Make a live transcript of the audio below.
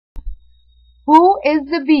is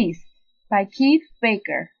the Beast? By Keith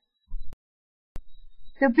Baker.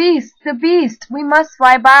 The beast, we must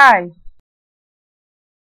fly by.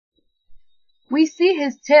 We see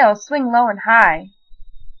his tail swing low and high.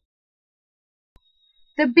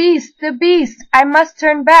 The beast, I must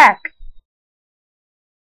turn back.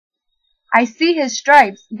 I see his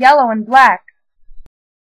stripes, yellow and black.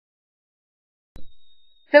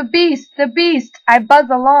 The beast, I buzz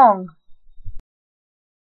along.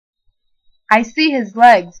 I see his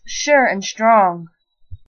legs, sure and strong.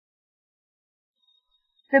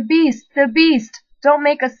 The beast, don't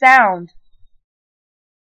make a sound.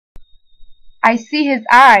 I see his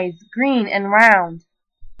eyes, green and round.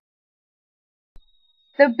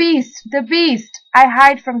 The beast, I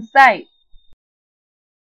hide from sight.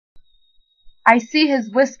 I see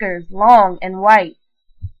his whiskers, long and white.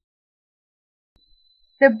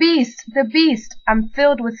 The beast, I'm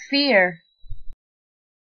filled with fear.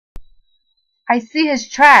 I see his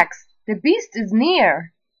tracks, the beast is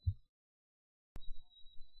near.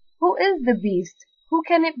 Who is the beast? Who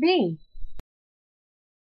can it be?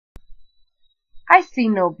 I see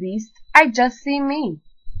no beast, I just see me.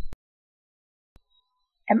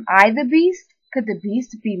 Am I the beast? Could the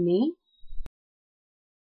beast be me?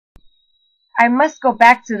 I must go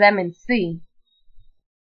back to them and see.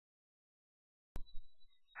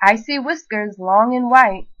 I see whiskers long and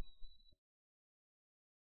white.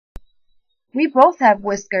 We both have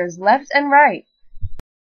whiskers left and right.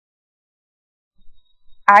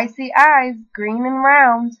 I see eyes, green and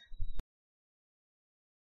round.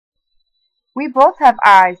 We both have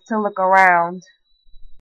eyes to look around.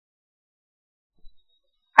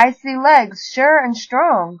 I see legs sure and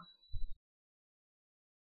strong.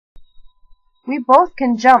 We both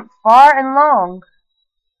can jump far and long.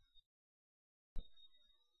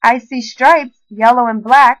 I see stripes, yellow and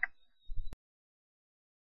black.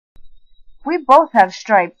 We both have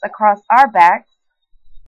stripes across our backs.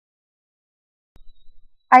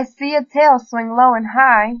 I see a tail swing low and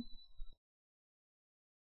high.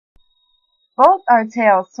 Both our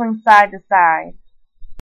tails swing side to side.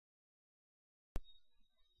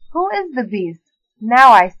 Who is the beast?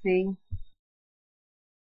 Now I see.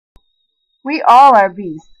 We all are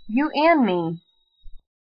beasts, you and me.